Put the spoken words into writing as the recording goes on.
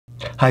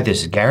Hi,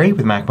 this is Gary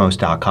with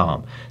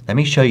MACMOST.com. Let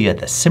me show you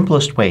the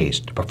simplest ways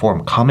to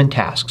perform common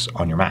tasks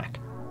on your Mac.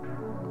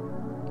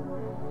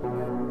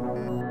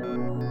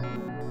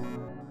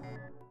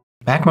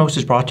 MACMOST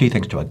is brought to you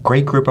thanks to a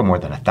great group of more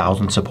than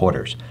 1,000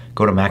 supporters.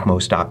 Go to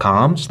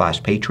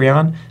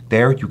MACMOST.com/Patreon.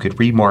 There you could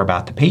read more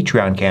about the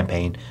Patreon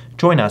campaign,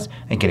 join us,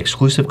 and get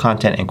exclusive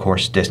content and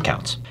course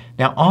discounts.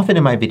 Now, often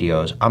in my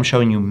videos I'm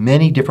showing you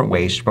many different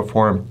ways to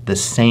perform the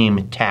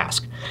same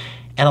task.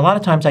 And a lot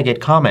of times I get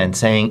comments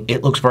saying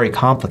it looks very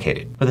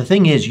complicated. But the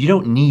thing is, you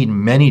don't need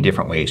many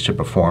different ways to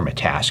perform a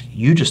task.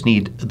 You just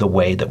need the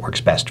way that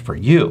works best for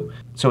you.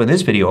 So in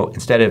this video,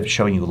 instead of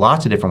showing you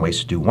lots of different ways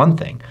to do one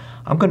thing,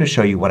 I'm going to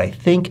show you what I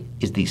think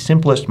is the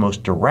simplest,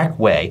 most direct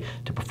way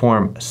to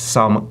perform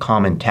some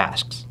common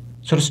tasks.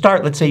 So to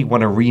start, let's say you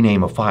want to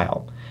rename a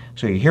file.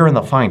 So you're here in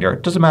the Finder.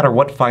 It doesn't matter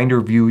what Finder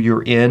view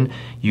you're in.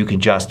 You can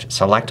just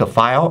select a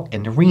file,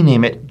 and to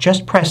rename it,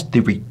 just press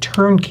the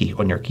Return key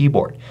on your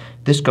keyboard.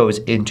 This goes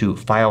into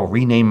file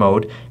rename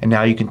mode, and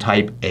now you can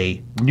type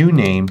a new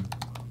name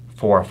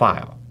for a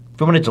file. If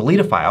you want to delete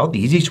a file, the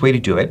easiest way to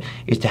do it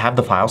is to have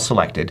the file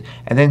selected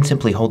and then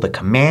simply hold the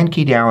Command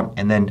key down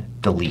and then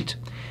delete.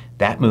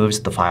 That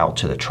moves the file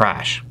to the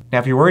trash. Now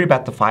if you're worried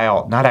about the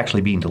file not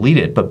actually being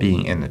deleted but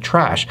being in the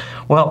trash,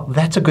 well,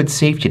 that's a good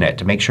safety net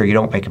to make sure you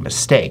don't make a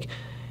mistake.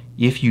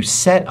 If you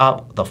set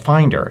up the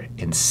Finder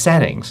in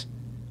Settings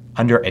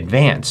under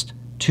Advanced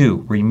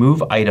to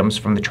remove items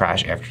from the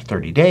trash after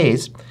 30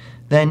 days,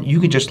 then you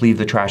can just leave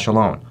the trash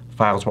alone.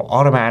 Files will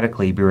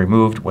automatically be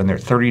removed when they're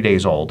 30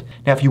 days old.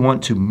 Now if you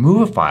want to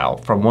move a file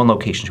from one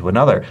location to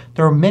another,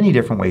 there are many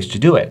different ways to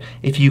do it.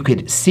 If you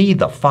could see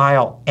the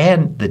file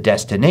and the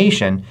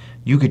destination,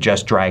 you could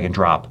just drag and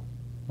drop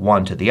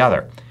one to the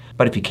other.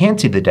 But if you can't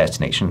see the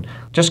destination,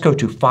 just go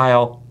to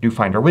File, New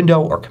Finder Window,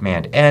 or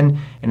Command N,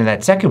 and in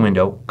that second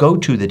window go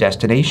to the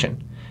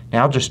destination.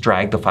 Now just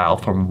drag the file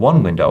from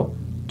one window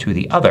to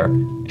the other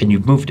and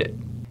you've moved it.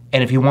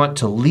 And if you want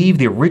to leave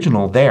the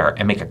original there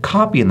and make a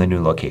copy in the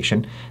new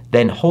location,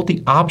 then hold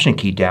the Option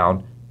key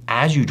down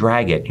as you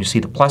drag it. You see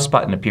the plus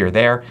button appear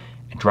there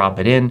and drop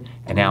it in,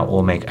 and now it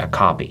will make a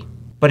copy.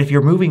 But if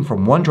you're moving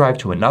from one drive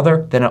to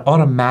another, then it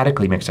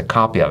automatically makes a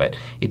copy of it.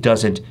 It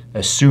doesn't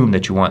assume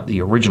that you want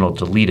the original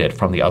deleted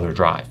from the other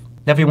drive.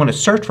 Now if you want to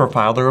search for a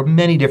file, there are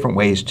many different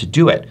ways to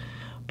do it.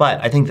 But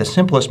I think the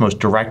simplest, most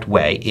direct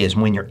way is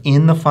when you're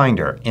in the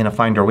Finder, in a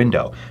Finder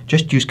window,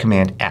 just use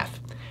Command F.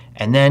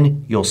 And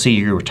then you'll see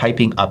you're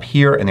typing up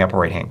here in the upper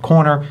right hand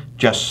corner.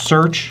 Just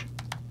search,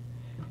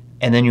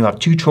 and then you have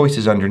two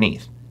choices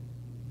underneath.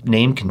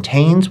 Name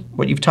contains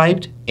what you've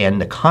typed and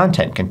the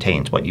content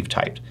contains what you've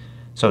typed.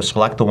 So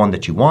select the one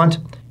that you want,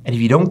 and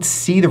if you don't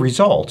see the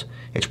result,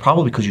 it's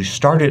probably because you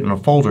started in a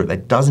folder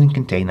that doesn't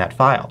contain that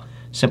file.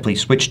 Simply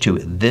switch to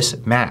This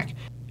Mac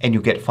and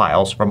you get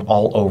files from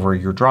all over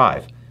your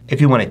drive.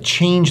 If you want to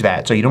change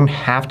that so you don't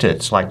have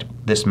to select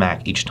This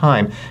Mac each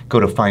time, go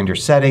to Finder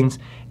Settings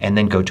and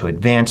then go to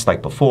Advanced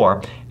like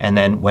before, and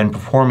then when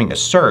performing a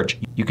search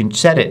you can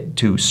set it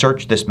to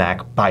search this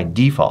Mac by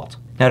default.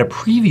 Now to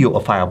preview a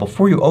file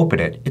before you open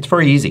it, it's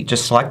very easy.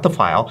 Just select the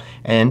file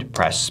and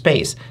press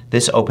space.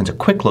 This opens a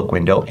quick look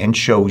window and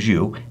shows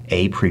you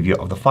a preview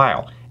of the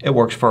file. It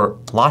works for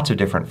lots of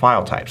different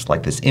file types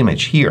like this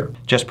image here.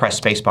 Just press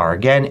spacebar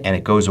again and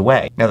it goes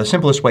away. Now the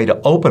simplest way to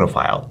open a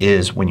file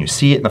is when you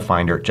see it in the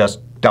Finder,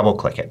 just double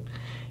click it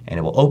and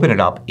it will open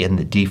it up in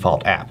the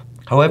default app.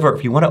 However,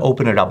 if you want to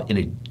open it up in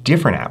a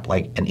different app,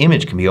 like an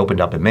image can be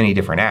opened up in many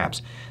different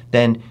apps,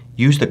 then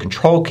use the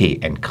Control key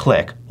and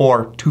click,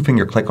 or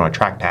two-finger click on a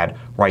trackpad,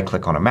 right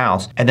click on a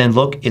mouse, and then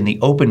look in the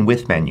Open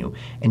With menu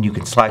and you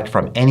can select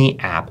from any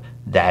app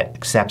that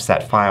accepts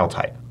that file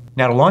type.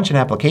 Now to launch an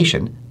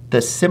application,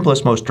 the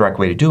simplest, most direct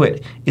way to do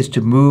it is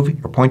to move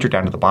your pointer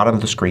down to the bottom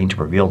of the screen to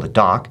reveal the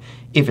dock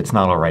if it's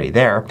not already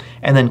there,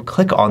 and then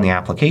click on the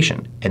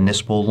application and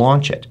this will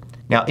launch it.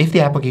 Now if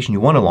the application you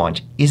want to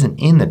launch isn't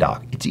in the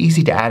dock, it's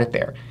easy to add it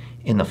there.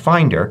 In the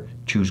Finder,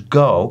 choose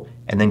Go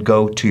and then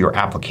go to your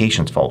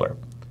Applications folder.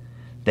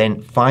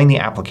 Then find the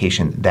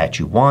application that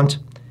you want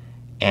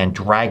and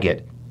drag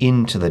it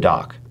into the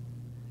dock.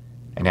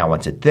 And now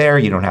once it's there,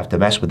 you don't have to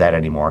mess with that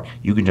anymore.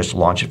 You can just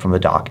launch it from the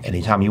dock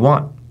anytime you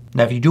want.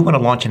 Now if you do want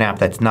to launch an app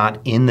that's not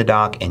in the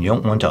dock and you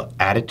don't want to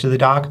add it to the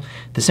dock,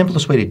 the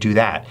simplest way to do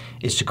that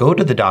is to go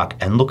to the dock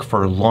and look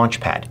for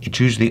Launchpad. It's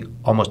usually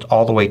almost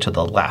all the way to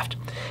the left.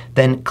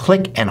 Then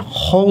click and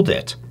hold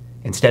it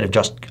instead of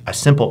just a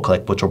simple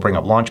click, which will bring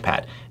up Launchpad.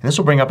 And this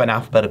will bring up an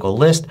alphabetical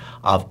list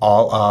of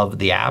all of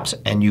the apps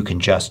and you can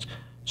just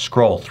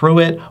scroll through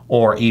it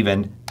or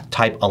even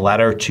type a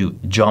letter to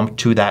jump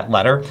to that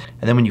letter.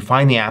 And then when you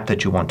find the app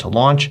that you want to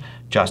launch,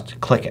 just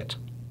click it.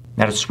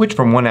 Now to switch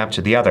from one app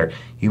to the other,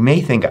 you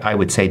may think I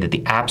would say that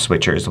the app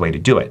switcher is the way to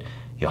do it.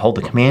 You hold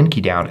the Command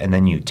key down and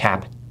then you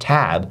tap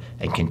Tab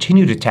and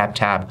continue to tap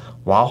Tab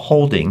while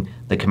holding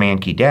the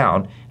Command key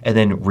down, and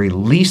then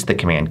release the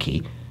Command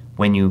key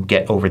when you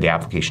get over the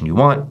application you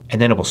want,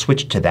 and then it will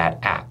switch to that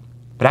app.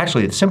 But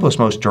actually the simplest,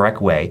 most direct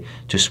way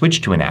to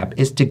switch to an app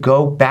is to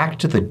go back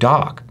to the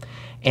dock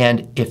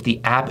And if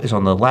the app is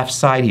on the left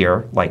side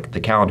here, like the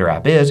calendar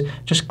app is,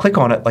 just click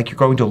on it like you're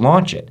going to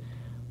launch it.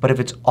 But if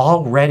it's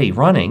already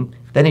running,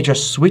 then it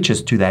just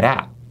switches to that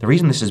app. The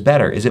reason this is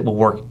better is it will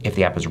work if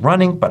the app is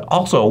running, but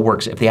also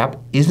works if the app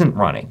isn't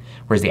running,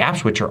 whereas the app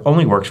switcher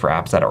only works for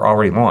apps that are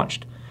already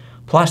launched.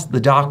 Plus, the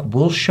dock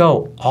will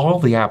show all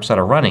the apps that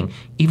are running,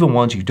 even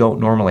ones you don't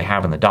normally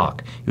have in the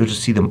dock. You'll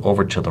just see them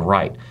over to the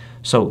right.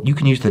 So you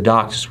can use the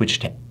dock to switch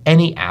to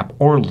any app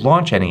or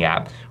launch any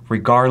app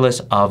regardless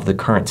of the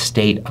current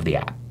state of the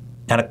app.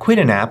 Now to quit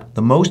an app,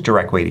 the most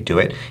direct way to do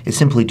it is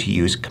simply to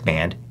use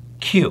Command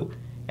Q,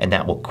 and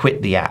that will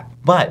quit the app.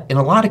 But in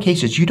a lot of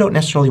cases you don't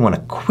necessarily want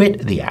to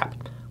quit the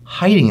app.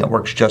 Hiding it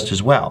works just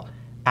as well.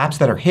 Apps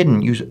that are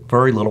hidden use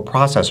very little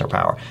processor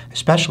power,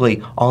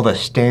 especially all the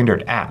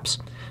standard apps.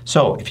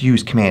 So if you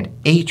use Command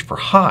H for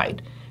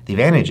hide, the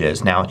advantage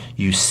is now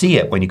you see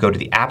it when you go to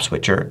the app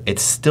switcher.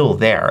 It's still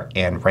there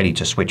and ready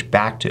to switch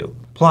back to.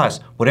 Plus,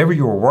 whatever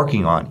you were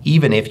working on,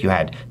 even if you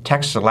had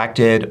text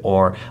selected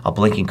or a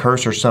blinking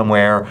cursor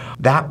somewhere,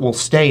 that will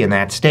stay in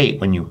that state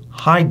when you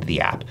hide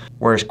the app,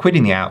 whereas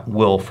quitting the app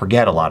will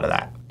forget a lot of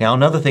that. Now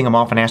another thing I'm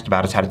often asked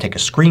about is how to take a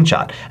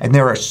screenshot, and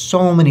there are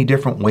so many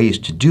different ways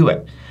to do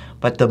it.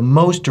 But the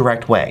most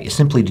direct way is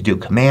simply to do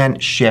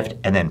Command Shift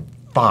and then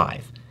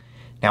 5.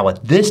 Now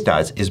what this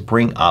does is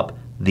bring up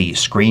the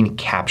screen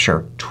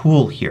capture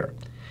tool here.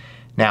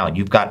 Now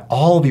you've got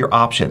all of your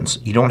options.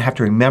 You don't have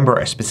to remember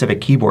a specific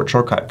keyboard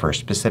shortcut for a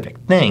specific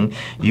thing.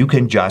 You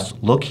can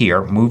just look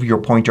here, move your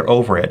pointer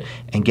over it,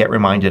 and get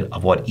reminded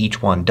of what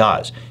each one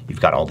does. You've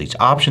got all these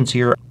options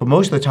here, but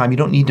most of the time you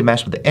don't need to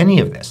mess with any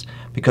of this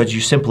because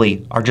you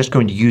simply are just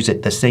going to use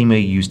it the same way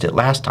you used it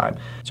last time.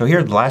 So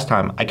here the last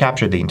time I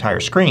captured the entire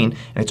screen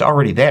and it's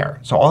already there.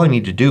 So all I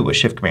need to do was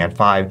Shift Command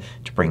 5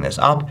 to bring this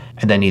up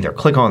and then either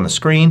click on the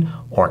screen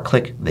or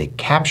click the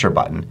capture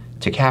button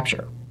to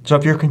capture. So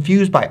if you're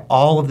confused by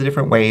all of the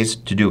different ways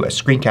to do a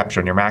screen capture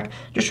on your Mac,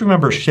 just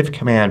remember Shift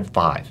Command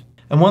 5.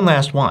 And one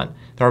last one.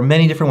 There are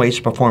many different ways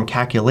to perform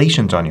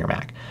calculations on your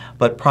Mac,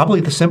 but probably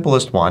the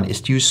simplest one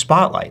is to use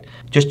Spotlight.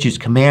 Just use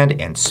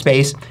Command and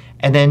space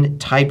and then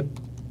type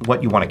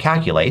what you want to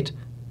calculate.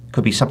 It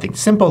could be something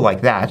simple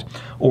like that,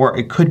 or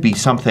it could be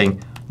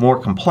something more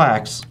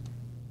complex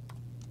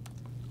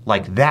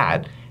like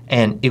that,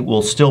 and it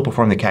will still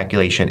perform the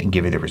calculation and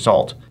give you the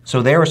result.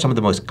 So there are some of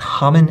the most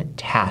common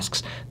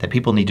tasks that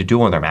people need to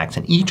do on their Macs,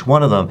 and each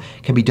one of them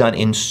can be done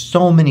in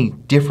so many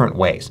different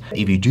ways.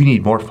 If you do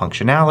need more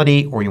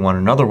functionality or you want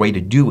another way to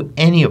do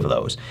any of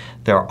those,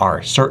 there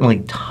are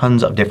certainly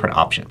tons of different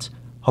options.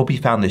 Hope you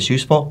found this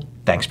useful.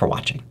 Thanks for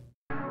watching.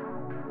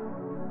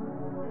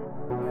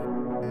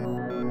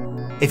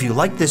 If you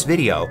liked this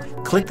video,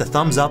 click the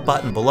thumbs up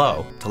button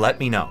below to let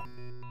me know.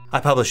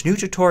 I publish new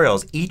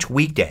tutorials each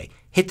weekday.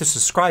 Hit the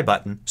subscribe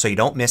button so you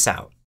don't miss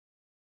out.